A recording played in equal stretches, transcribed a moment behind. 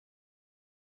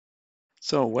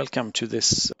So, welcome to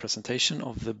this presentation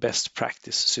of the best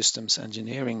practice systems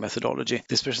engineering methodology.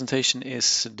 This presentation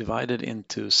is divided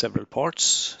into several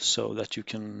parts so that you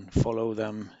can follow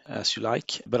them as you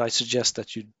like, but I suggest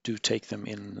that you do take them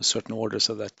in a certain order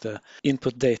so that the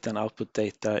input data and output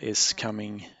data is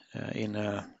coming in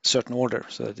a certain order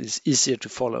so that it's easier to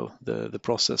follow the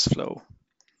process flow.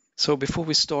 So before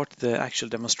we start the actual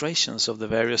demonstrations of the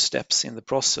various steps in the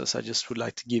process, I just would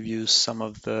like to give you some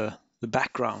of the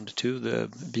background to the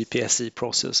BPSE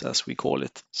process, as we call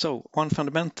it. So one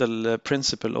fundamental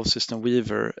principle of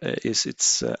SystemWeaver is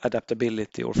its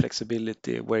adaptability or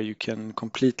flexibility, where you can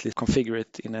completely configure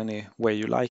it in any way you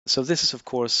like. So this is, of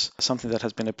course, something that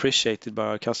has been appreciated by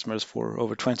our customers for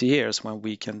over 20 years, when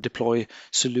we can deploy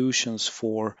solutions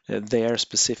for their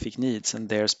specific needs and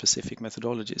their specific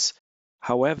methodologies.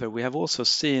 However, we have also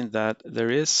seen that there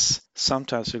is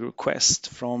sometimes a request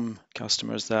from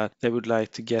customers that they would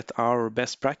like to get our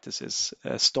best practices,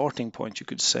 a starting point, you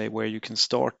could say, where you can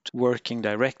start working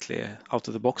directly out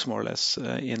of the box, more or less,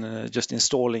 just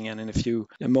installing and in a few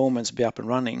moments be up and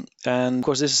running. And of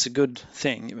course, this is a good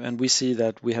thing. And we see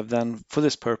that we have then, for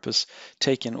this purpose,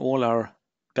 taken all our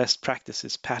best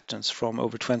practices patterns from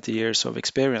over 20 years of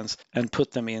experience and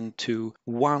put them into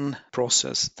one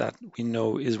process that we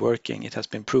know is working. It has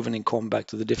been proven in combat,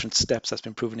 to the different steps has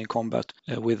been proven in combat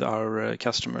with our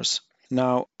customers.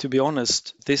 Now, to be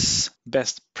honest, this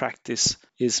best practice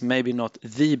is maybe not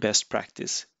the best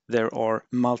practice. There are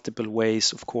multiple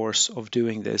ways, of course, of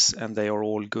doing this, and they are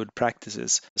all good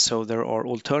practices. So there are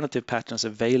alternative patterns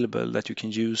available that you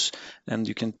can use, and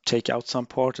you can take out some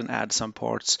part and add some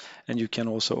parts, and you can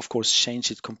also, of course,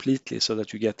 change it completely so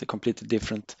that you get a completely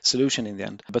different solution in the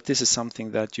end. But this is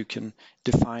something that you can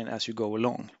define as you go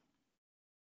along.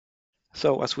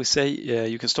 So as we say,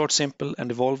 you can start simple and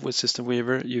evolve with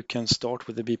SystemWeaver. You can start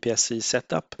with the BPSE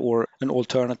setup or an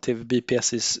alternative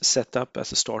BPSE setup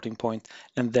as a starting point,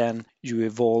 and then you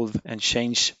evolve and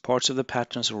change parts of the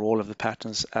patterns or all of the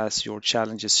patterns as your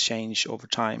challenges change over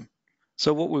time.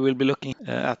 So what we will be looking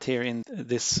at here in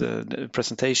this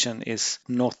presentation is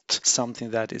not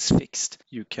something that is fixed.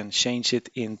 You can change it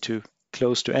into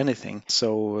close to anything.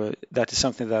 So that is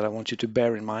something that I want you to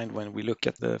bear in mind when we look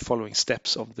at the following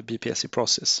steps of the BPSE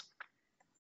process.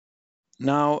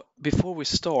 Now, before we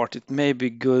start, it may be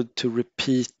good to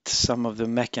repeat some of the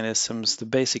mechanisms, the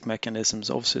basic mechanisms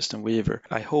of SystemWeaver.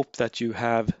 I hope that you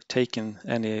have taken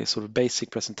any sort of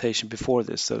basic presentation before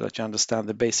this so that you understand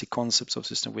the basic concepts of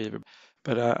SystemWeaver.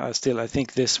 But I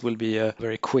think this will be a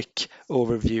very quick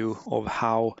overview of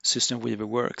how SystemWeaver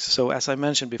works. So as I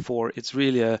mentioned before, it's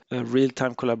really a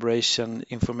real-time collaboration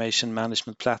information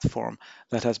management platform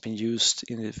that has been used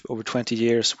in over 20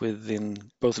 years within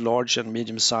both large and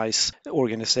medium-sized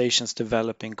organizations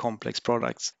developing complex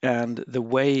products. And the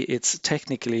way it's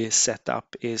technically set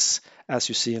up is, as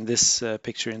you see in this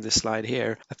picture in this slide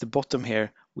here, at the bottom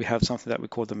here, we have something that we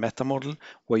call the meta model,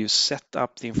 where you set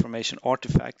up the information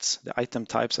artifacts, the item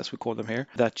types as we call them here,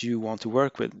 that you want to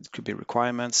work with. It could be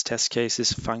requirements, test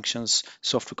cases, functions,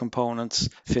 software components,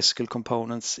 physical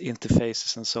components,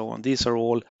 interfaces, and so on. These are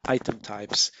all item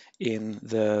types in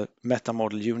the meta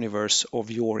model universe of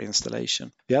your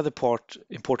installation. The other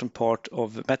important part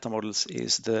of meta models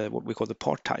is what we call the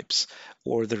part types,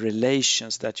 or the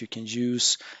relations that you can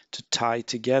use to tie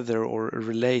together or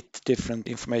relate different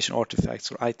information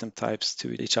artifacts or item types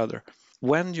to each other.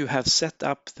 When you have set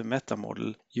up the meta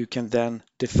model, you can then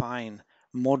define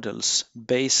models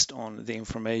based on the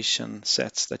information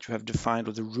sets that you have defined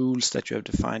or the rules that you have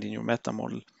defined in your meta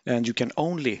model. And you can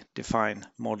only define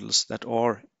models that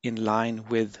are in line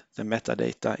with the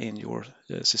metadata in your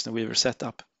SystemWeaver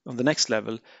setup. On the next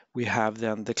level, we have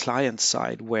then the client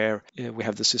side, where we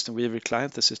have the SystemWeaver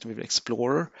client, the SystemWeaver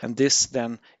Explorer, and this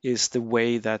then is the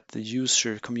way that the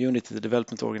user community, the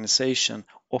development organization,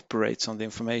 operates on the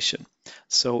information.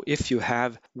 So if you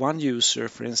have one user,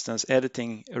 for instance,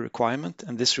 editing a requirement,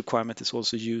 and this requirement is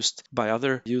also used by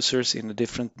other users in a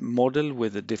different model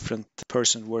with a different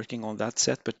person working on that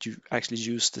set, but you actually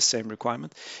use the same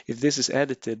requirement. If this is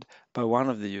edited by one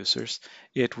of the users,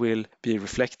 it will be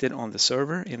reflected on the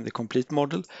server in the complete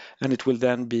model, and it will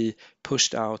then be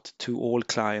pushed out to all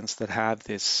clients that have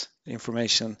this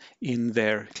information in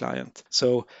their client.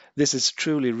 So this is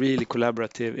truly really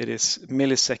collaborative. It is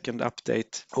millisecond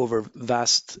update over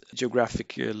vast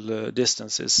geographical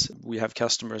distances. We have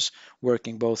customers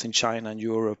working both in China and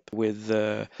Europe with,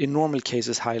 in normal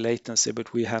cases, high latency,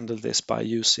 but we handle this by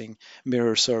using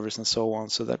mirror servers and so on,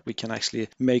 so that we can actually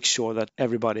make sure that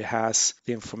everybody has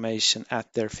the information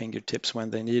at their fingertips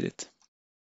when they need it.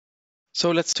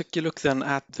 So let's take a look then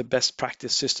at the best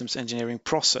practice systems engineering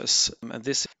process. And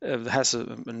this has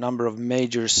a number of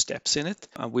major steps in it.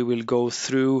 We will go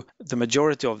through the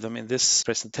majority of them in this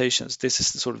presentation. This is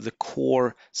sort of the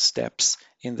core steps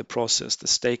in the process: the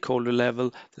stakeholder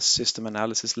level, the system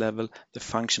analysis level, the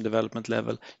function development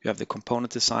level. You have the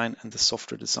component design and the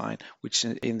software design, which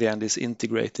in the end is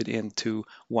integrated into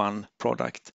one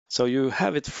product. So you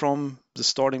have it from the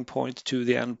starting point to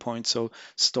the end point. So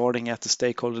starting at the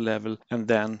stakeholder level and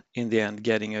then in the end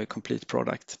getting a complete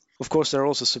product. Of course, there are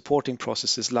also supporting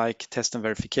processes like test and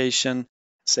verification,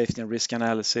 safety and risk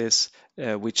analysis,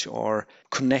 which are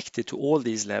connected to all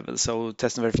these levels. So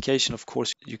test and verification, of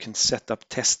course, you can set up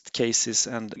test cases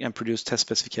and produce test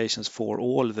specifications for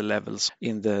all the levels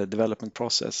in the development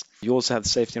process. You also have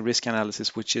safety and risk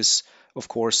analysis, which is of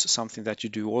course something that you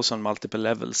do also on multiple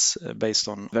levels based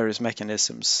on various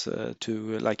mechanisms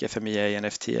to like FMEA and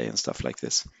FTA and stuff like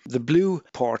this. The blue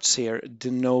parts here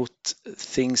denote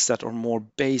things that are more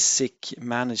basic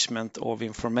management of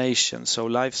information. So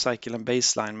life cycle and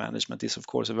baseline management is of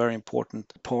course a very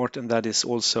important part, and that is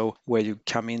also where you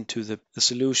come into the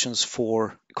solutions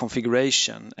for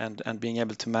configuration and being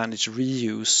able to manage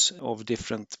reuse of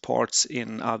different parts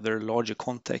in other larger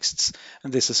contexts.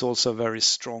 And this is also very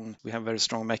strong. We have very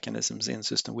strong mechanisms in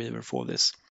SystemWeaver for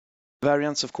this.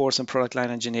 Variants, of course, and product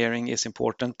line engineering is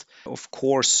important. Of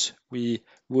course, we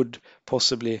would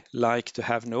possibly like to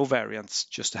have no variants,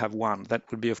 just to have one. That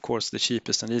would be, of course, the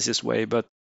cheapest and easiest way, but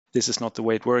this is not the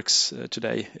way it works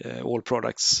today. All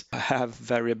products have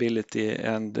variability,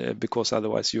 and because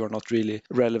otherwise you are not really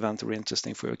relevant or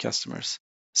interesting for your customers.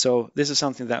 So this is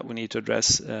something that we need to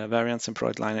address, variants and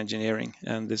product line engineering,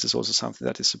 and this is also something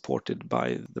that is supported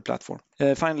by the platform.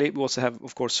 Finally, we also have,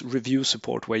 of course, review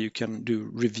support, where you can do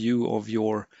review of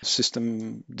your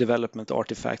system development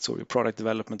artifacts or your product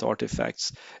development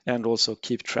artifacts, and also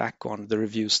keep track on the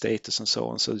review status and so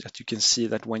on, so that you can see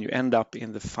that when you end up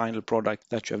in the final product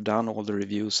that you have done all the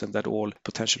reviews and that all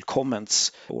potential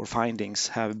comments or findings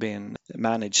have been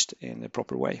managed in a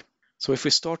proper way. So if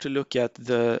we start to look at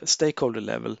the stakeholder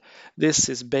level, this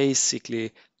is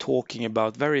basically talking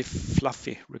about very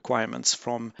fluffy requirements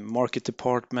from market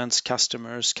departments,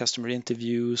 customers, customer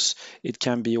interviews. It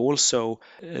can be also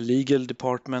legal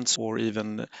departments or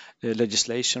even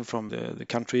legislation from the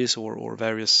countries or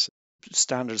various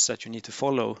standards that you need to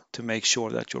follow to make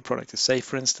sure that your product is safe,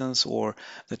 for instance, or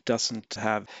that doesn't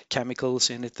have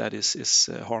chemicals in it that is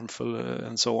harmful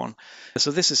and so on. So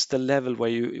this is the level where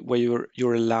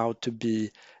you're allowed to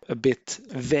be a bit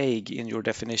vague in your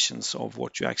definitions of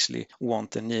what you actually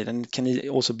want and need, and it can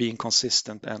also be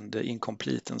inconsistent and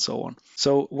incomplete and so on.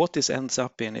 So what this ends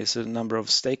up in is a number of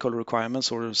stakeholder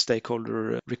requirements or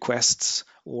stakeholder requests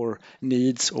or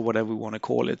needs or whatever we want to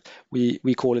call it.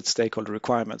 We call it stakeholder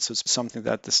requirements. So it's something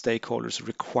that the stakeholders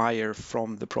require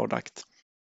from the product.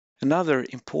 Another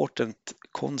important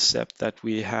concept that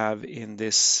we have in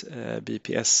this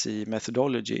BPSE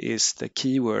methodology is the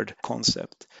keyword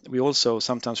concept. We also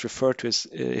sometimes refer to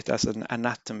it as an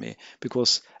anatomy,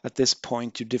 because at this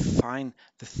point you define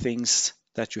the things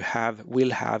that you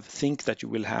think that you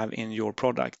will have in your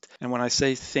product. And when I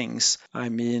say things, I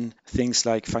mean things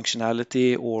like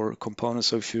functionality or components.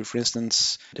 So if you're, for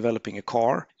instance, developing a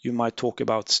car, you might talk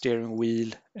about steering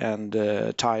wheel and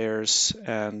tires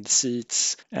and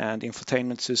seats and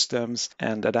infotainment systems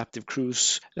and adaptive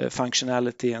cruise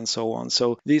functionality and so on.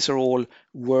 So these are all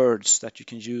words that you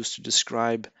can use to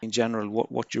describe in general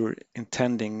what you're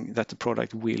intending that the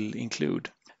product will include.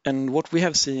 And what we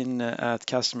have seen at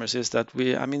customers is that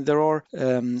there are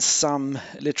some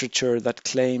literature that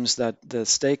claims that the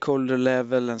stakeholder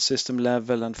level and system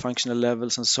level and functional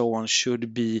levels and so on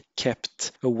should be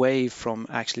kept away from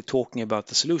actually talking about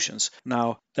the solutions.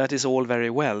 Now, that is all very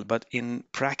well, but in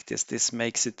practice, this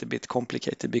makes it a bit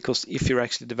complicated, because if you're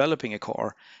actually developing a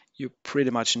car, you pretty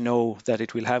much know that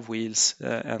it will have wheels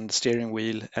and steering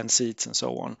wheel and seats and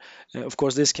so on. Of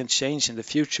course, this can change in the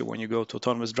future when you go to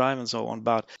autonomous drive and so on,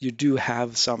 but you do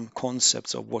have some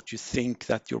concepts of what you think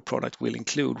that your product will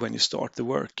include when you start the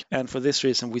work. And for this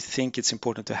reason, we think it's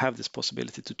important to have this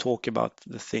possibility to talk about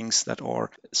the things that are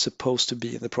supposed to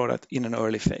be in the product in an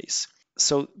early phase.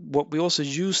 So what we also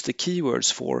use the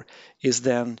keywords for is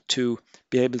then to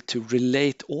be able to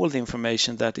relate all the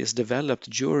information that is developed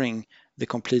during the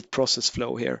complete process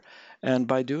flow here. And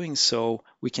by doing so,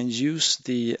 we can use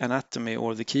the anatomy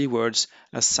or the keywords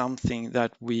as something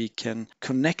that we can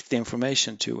connect the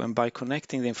information to. And by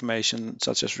connecting the information,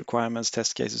 such as requirements,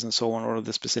 test cases, and so on, or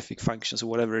the specific functions or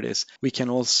whatever it is, we can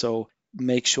also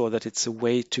make sure that it's a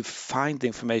way to find the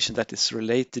information that is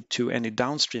related to any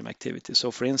downstream activity.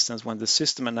 So for instance, when the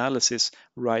system analysis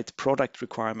write product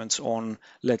requirements on,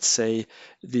 let's say,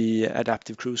 the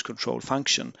adaptive cruise control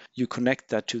function, you connect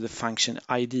that to the function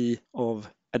ID of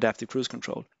adaptive cruise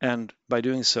control. And by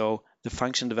doing so, the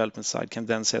function development side can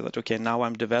then say that, okay, now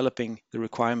I'm developing the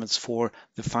requirements for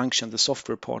the function, the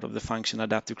software part of the function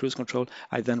adaptive cruise control.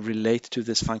 I then relate to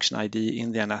this function ID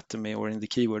in the anatomy or in the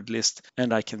keyword list,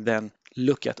 and I can then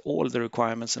look at all the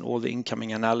requirements and all the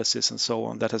incoming analysis and so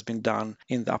on that has been done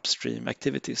in the upstream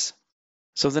activities.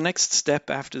 So the next step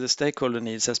after the stakeholder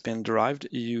needs has been derived,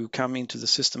 you come into the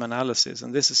system analysis,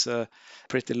 and this is a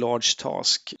pretty large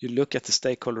task. You look at the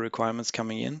stakeholder requirements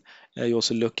coming in, you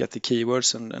also look at the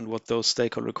keywords and what those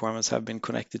stakeholder requirements have been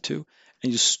connected to,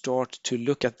 and you start to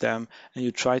look at them and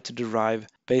you try to derive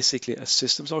basically a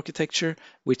systems architecture,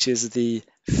 which is the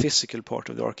physical part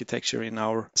of the architecture in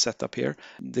our setup here.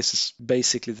 This is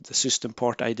basically the system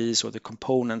part IDs or the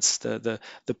components, the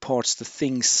parts, the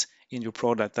things in your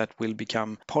product that will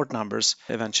become part numbers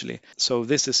eventually. So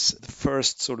this is the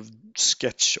first sort of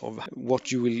sketch of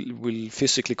what you will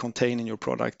physically contain in your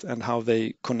product and how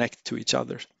they connect to each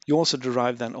other. You also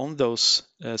derive then on those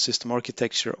system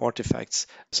architecture artifacts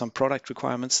some product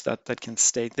requirements that can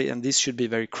state, and these should be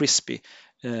very crispy.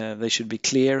 They should be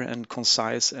clear and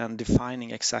concise and defining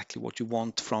exactly what you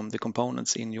want from the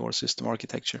components in your system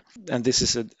architecture. And this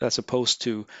is as opposed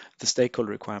to the stakeholder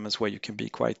requirements where you can be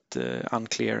quite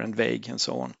unclear and vague and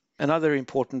so on. Another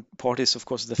important part is, of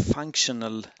course, the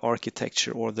functional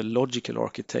architecture or the logical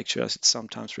architecture, as it's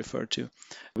sometimes referred to.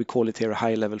 We call it here a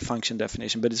high-level function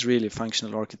definition, but it's really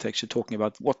functional architecture, talking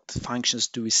about what functions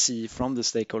do we see from the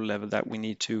stakeholder level that we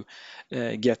need to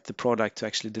get the product to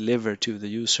actually deliver to the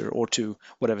user or to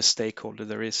whatever stakeholder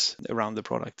there is around the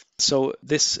product. So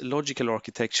this logical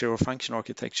architecture or function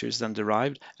architecture is then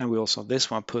derived, and we also on this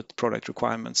one put product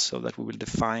requirements so that we will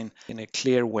define in a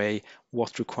clear way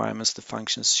what requirements the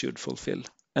functions should fulfill.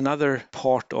 Another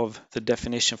part of the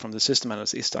definition from the system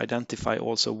analysis is to identify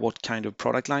also what kind of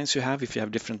product lines you have, if you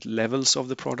have different levels of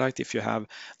the product, if you have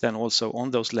then also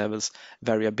on those levels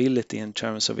variability in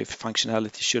terms of if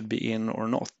functionality should be in or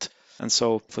not. And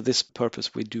so for this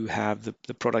purpose, we do have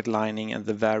the product lining and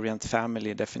the variant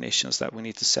family definitions that we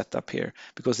need to set up here,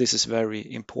 because this is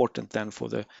very important then for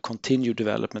the continued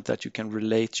development, that you can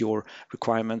relate your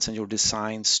requirements and your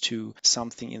designs to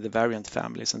something in the variant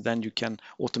families, and then you can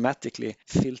automatically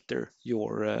filter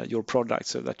your product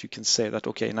so that you can say that,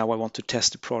 okay, now I want to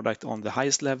test the product on the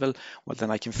highest level, well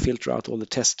then I can filter out all the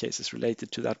test cases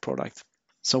related to that product.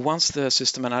 So once the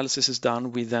system analysis is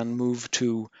done, we then move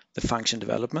to the function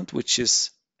development, which is,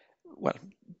 well,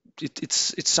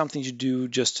 it's something you do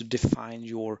just to define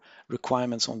your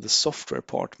requirements on the software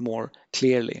part more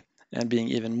clearly and being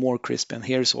even more crisp. And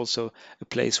here's also a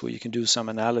place where you can do some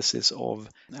analysis of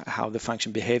how the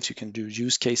function behaves. You can do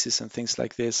use cases and things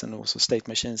like this, and also state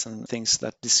machines and things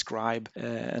that describe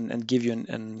and give you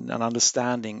an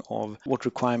understanding of what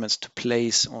requirements to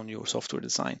place on your software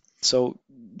design. So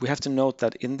we have to note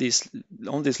that on this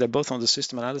level, both on the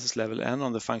system analysis level and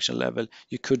on the function level,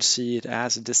 you could see it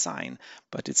as a design,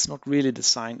 but it's not really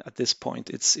design at this point.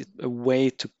 It's a way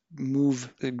to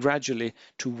move gradually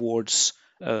towards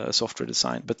software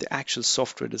design, but the actual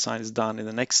software design is done in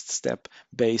the next step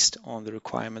based on the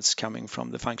requirements coming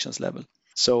from the functions level.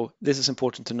 So this is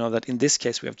important to know that in this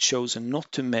case we have chosen not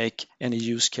to make any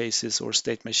use cases or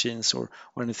state machines or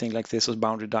anything like this, or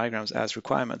boundary diagrams as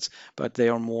requirements, but they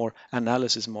are more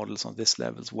analysis models on this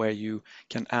level where you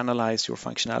can analyze your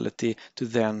functionality to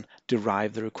then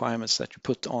derive the requirements that you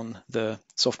put on the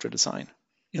software design.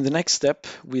 In the next step,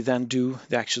 we then do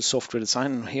the actual software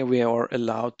design, and here we are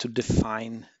allowed to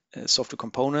define software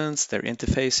components, their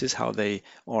interfaces, how they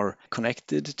are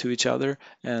connected to each other,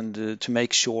 and to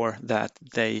make sure that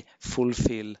they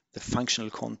fulfill the functional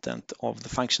content of the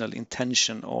functional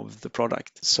intention of the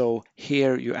product. So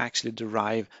here you actually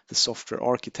derive the software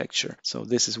architecture. So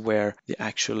this is where the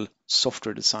actual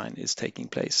software design is taking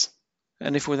place.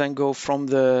 And if we then go from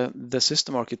the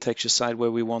system architecture side,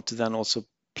 where we want to then also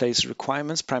place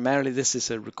requirements, primarily this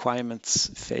is a requirements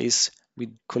phase.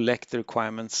 We collect the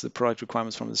requirements, the product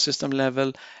requirements from the system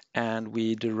level, and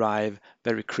we derive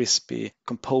very crispy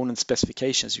component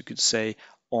specifications, you could say,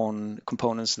 on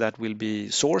components that will be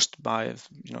sourced by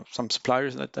some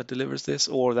suppliers that delivers this,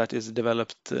 or that is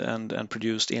developed and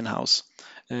produced in-house.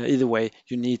 Either way,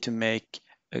 you need to make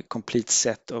a complete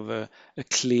set of a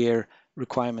clear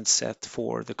requirement set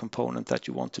for the component that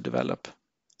you want to develop.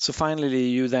 So finally,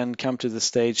 you then come to the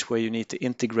stage where you need to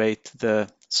integrate the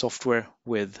software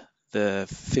with the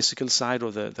physical side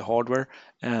or the hardware,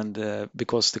 and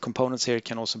because the components here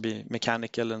can also be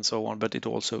mechanical and so on, but it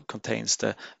also contains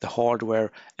the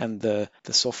hardware and the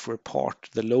software part,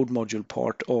 the load module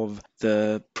part of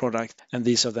the product, and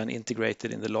these are then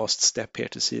integrated in the last step here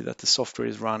to see that the software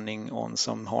is running on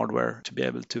some hardware to be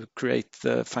able to create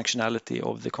the functionality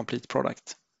of the complete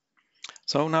product.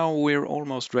 So now we're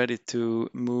almost ready to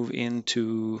move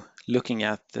into looking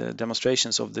at the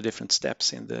demonstrations of the different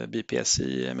steps in the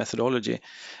BPSE methodology.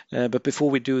 But before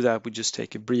we do that, we just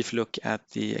take a brief look at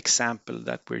the example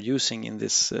that we're using in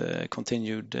this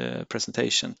continued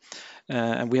presentation.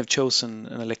 And we have chosen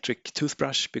an electric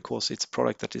toothbrush because it's a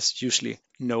product that is usually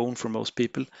known for most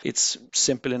people. It's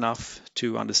simple enough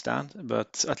to understand,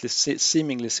 but at least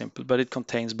seemingly simple, but it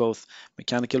contains both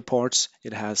mechanical parts,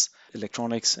 it has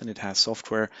electronics, and it has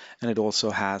software, and it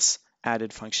also has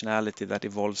added functionality that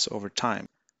evolves over time.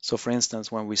 So for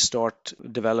instance, when we start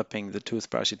developing the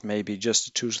toothbrush, it may be just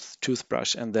a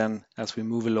toothbrush, and then as we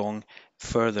move along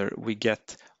further, we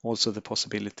get also the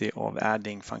possibility of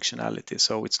adding functionality.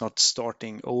 So it's not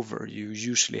starting over. You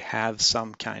usually have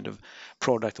some kind of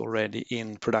product already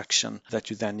in production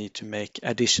that you then need to make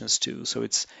additions to. So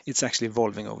it's actually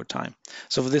evolving over time.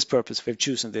 So for this purpose, we've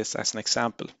chosen this as an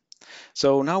example.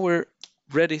 So now we're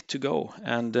ready to go,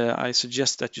 and I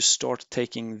suggest that you start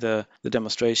taking the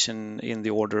demonstration in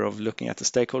the order of looking at the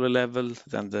stakeholder level,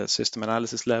 then the system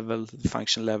analysis level, the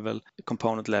function level, the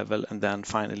component level, and then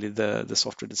finally the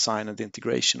software design and the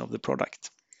integration of the product.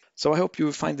 So I hope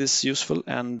you find this useful,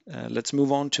 and let's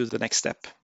move on to the next step.